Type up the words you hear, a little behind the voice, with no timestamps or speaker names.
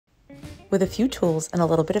With a few tools and a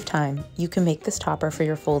little bit of time, you can make this topper for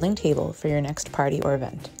your folding table for your next party or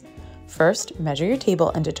event. First, measure your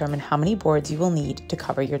table and determine how many boards you will need to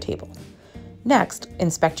cover your table. Next,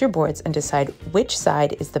 inspect your boards and decide which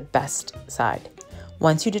side is the best side.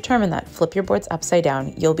 Once you determine that, flip your boards upside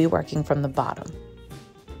down. You'll be working from the bottom.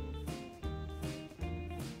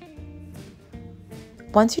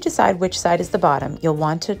 Once you decide which side is the bottom, you'll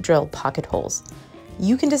want to drill pocket holes.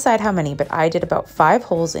 You can decide how many, but I did about 5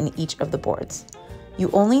 holes in each of the boards. You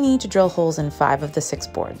only need to drill holes in 5 of the 6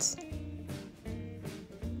 boards.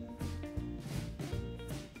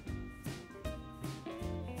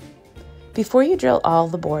 Before you drill all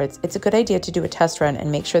the boards, it's a good idea to do a test run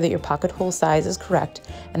and make sure that your pocket hole size is correct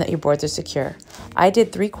and that your boards are secure. I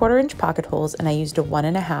did 3/4 inch pocket holes and I used a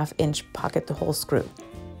 1.5 inch pocket hole screw.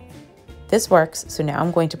 This works, so now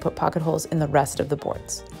I'm going to put pocket holes in the rest of the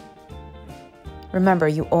boards. Remember,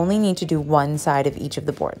 you only need to do one side of each of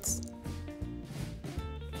the boards.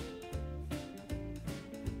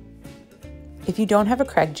 If you don't have a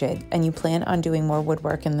Craig jig and you plan on doing more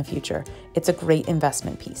woodwork in the future, it's a great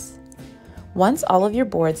investment piece. Once all of your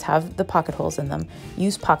boards have the pocket holes in them,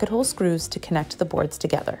 use pocket hole screws to connect the boards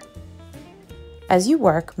together. As you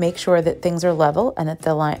work, make sure that things are level and that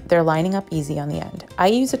they're lining up easy on the end. I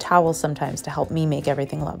use a towel sometimes to help me make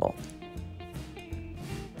everything level.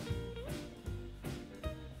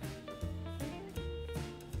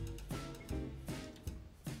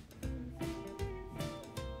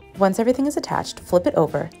 Once everything is attached, flip it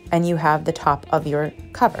over and you have the top of your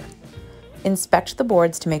cover. Inspect the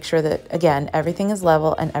boards to make sure that, again, everything is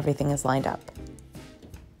level and everything is lined up.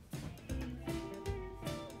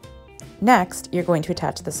 Next, you're going to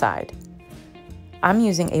attach the side. I'm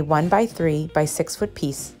using a 1x3 by 6 foot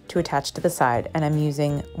piece to attach to the side, and I'm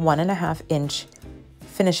using 1.5 inch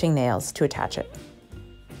finishing nails to attach it.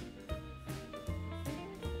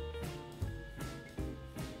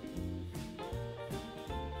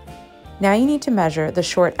 Now you need to measure the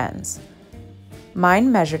short ends.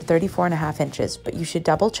 Mine measured 34.5 inches, but you should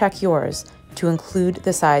double check yours to include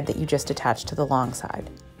the side that you just attached to the long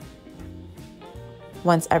side.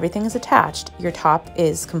 Once everything is attached, your top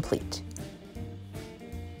is complete.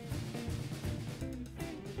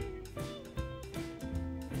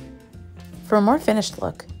 For a more finished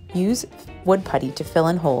look, use wood putty to fill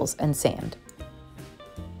in holes and sand.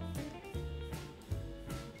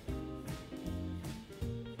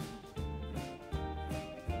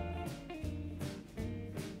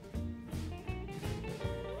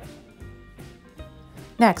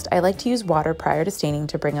 Next, I like to use water prior to staining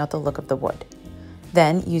to bring out the look of the wood.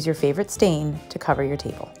 Then use your favorite stain to cover your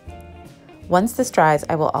table. Once this dries,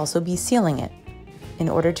 I will also be sealing it in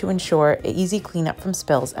order to ensure easy cleanup from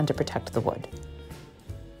spills and to protect the wood.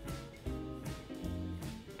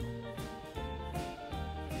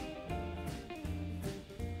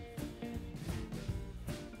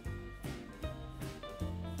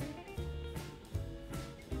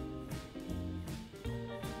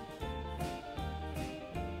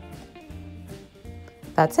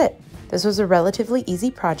 That's it. This was a relatively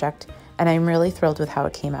easy project, and I'm really thrilled with how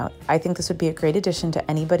it came out. I think this would be a great addition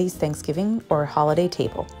to anybody's Thanksgiving or holiday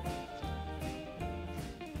table.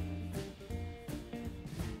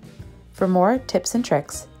 For more tips and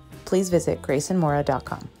tricks, please visit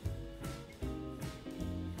graceandmora.com.